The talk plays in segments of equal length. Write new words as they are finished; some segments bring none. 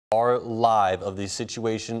Are live of the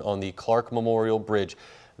situation on the Clark Memorial Bridge.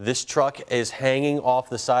 This truck is hanging off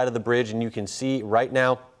the side of the bridge, and you can see right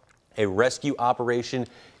now a rescue operation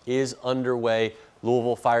is underway.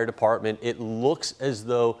 Louisville Fire Department, it looks as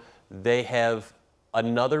though they have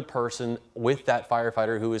another person with that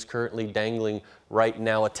firefighter who is currently dangling right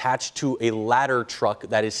now attached to a ladder truck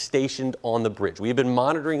that is stationed on the bridge. We have been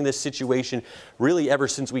monitoring this situation really ever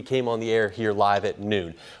since we came on the air here live at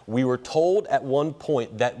noon. We were told at one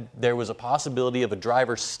point that there was a possibility of a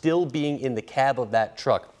driver still being in the cab of that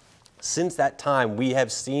truck. Since that time, we have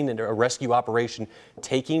seen a rescue operation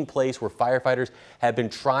taking place where firefighters have been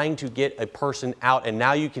trying to get a person out, and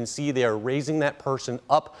now you can see they are raising that person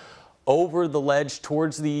up over the ledge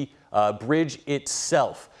towards the bridge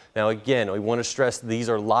itself. Now again, we want to stress these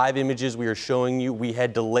are live images we are showing you. We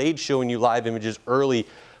had delayed showing you live images early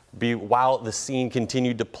while the scene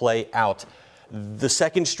continued to play out. The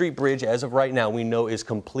 2nd Street Bridge, as of right now, we know is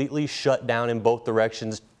completely shut down in both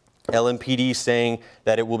directions. LMPD saying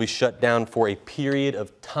that it will be shut down for a period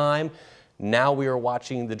of time. Now we are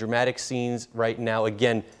watching the dramatic scenes right now.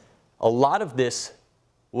 Again, a lot of this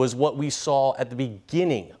was what we saw at the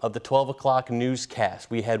beginning of the 12 o'clock newscast.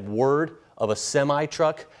 We had word of a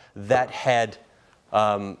semi-truck that had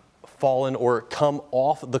fallen or come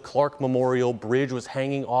off the Clark Memorial Bridge, was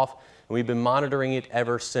hanging off, and we've been monitoring it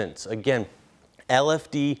ever since. Again,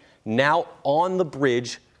 LFD now on the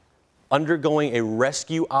bridge undergoing a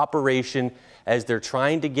rescue operation as they're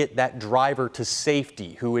trying to get that driver to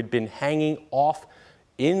safety who had been hanging off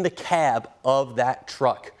in the cab of that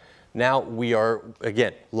truck. Now we are,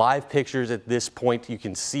 again, live pictures at this point. You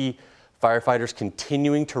can see firefighters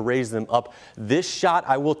continuing to raise them up. This shot,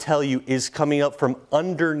 I will tell you, is coming up from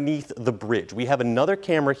underneath the bridge. We have another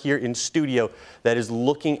camera here in studio that is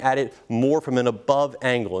looking at it more from an above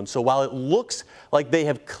angle. And so while it looks like they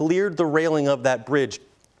have cleared the railing of that bridge,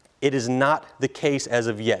 it is not the case as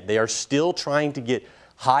of yet. They are still trying to get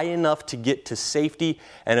high enough to get to safety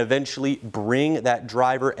and eventually bring that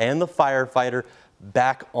driver and the firefighter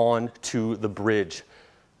back onto the bridge.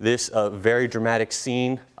 This very dramatic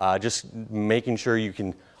scene, just making sure you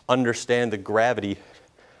can understand the gravity.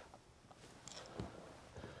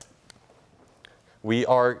 We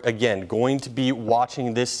are, again, going to be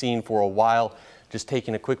watching this scene for a while, just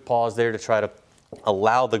taking a quick pause there to try to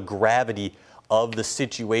allow the gravity of the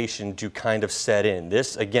situation to kind of set in.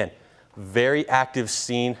 This, again, very active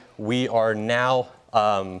scene. We are now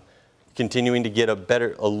continuing to get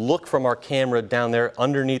a look from our camera down there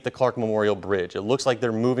underneath the Clark Memorial Bridge. It looks like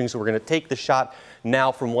they're moving, so we're going to take the shot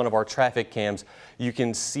now from one of our traffic cams. You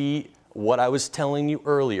can see what I was telling you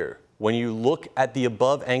earlier. When you look at the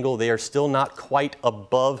above angle, they are still not quite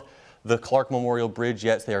above the Clark Memorial Bridge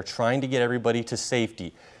yet. They are trying to get everybody to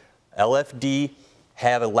safety. LFD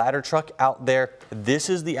have a ladder truck out there. This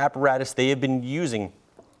is the apparatus they have been using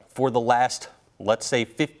for the last, let's say,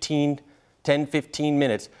 10-15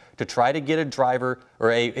 minutes to try to get a driver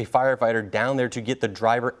or a firefighter down there to get the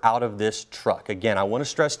driver out of this truck. Again, I want to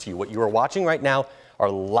stress to you, what you are watching right now are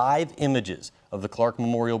live images of the Clark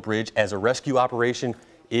Memorial Bridge as a rescue operation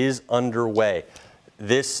is underway.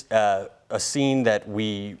 This, a scene that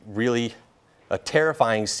a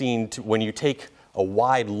terrifying scene when you take a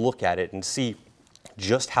wide look at it and see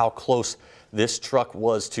just how close this truck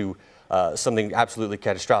was to something absolutely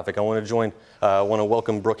catastrophic. I want to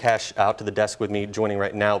welcome Brooke Hash out to the desk with me, joining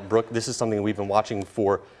right now. Brooke, this is something we've been watching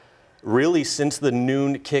for really since the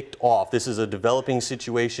noon kicked off. This is a developing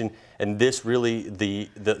situation, and this really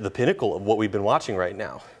the pinnacle of what we've been watching right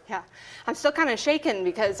now. Yeah, I'm still kind of shaken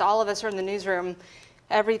because all of us are in the newsroom.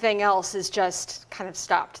 Everything else is just kind of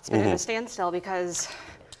stopped. It's been at a standstill because,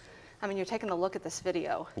 I mean, you're taking a look at this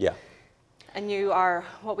video. Yeah. And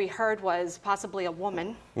what we heard was possibly a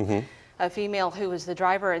woman, a female who was the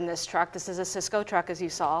driver in this truck. This is a Cisco truck, as you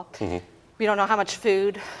saw. We don't know how much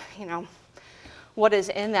food, what is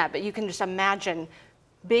in that, but you can just imagine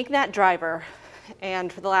being that driver,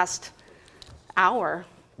 and for the last hour.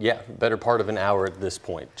 Yeah, better part of an hour at this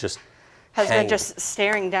point, has been just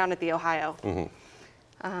staring down at the Ohio.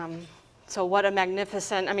 So what a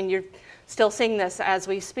magnificent, I mean, you're still seeing this as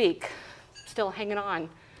we speak, still hanging on.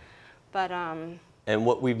 But, and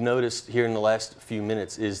what we've noticed here in the last few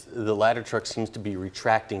minutes is the ladder truck seems to be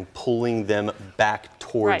retracting, pulling them back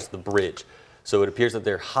towards the bridge. So it appears that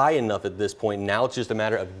they're high enough at this point. Now it's just a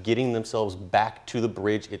matter of getting themselves back to the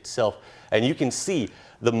bridge itself. And you can see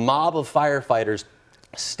the mob of firefighters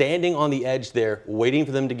standing on the edge there, waiting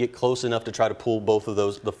for them to get close enough to try to pull both of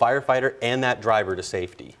those, the firefighter and that driver, to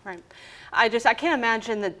safety. Right. I can't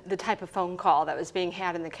imagine the type of phone call that was being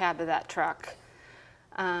had in the cab of that truck.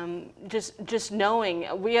 Just knowing,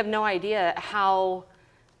 we have no idea how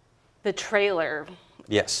the trailer,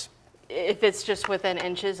 Yes. if it's just within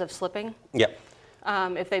inches of slipping, Yep.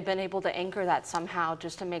 if they've been able to anchor that somehow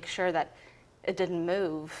just to make sure that it didn't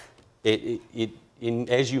move.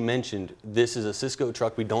 As you mentioned, this is a Cisco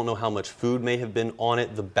truck. We don't know how much food may have been on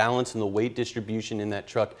it. The balance and the weight distribution in that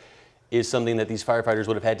truck is something that these firefighters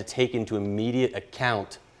would have had to take into immediate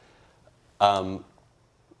account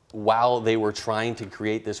while they were trying to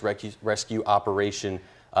create this rescue operation.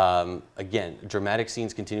 Again, dramatic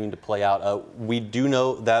scenes continuing to play out. We do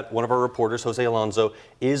know that one of our reporters, Jose Alonso,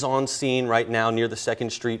 is on scene right now near the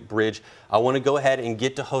 2nd Street Bridge. I want to go ahead and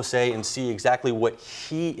get to Jose and see exactly what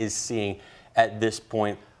he is seeing at this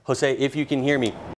point. Jose, if you can hear me,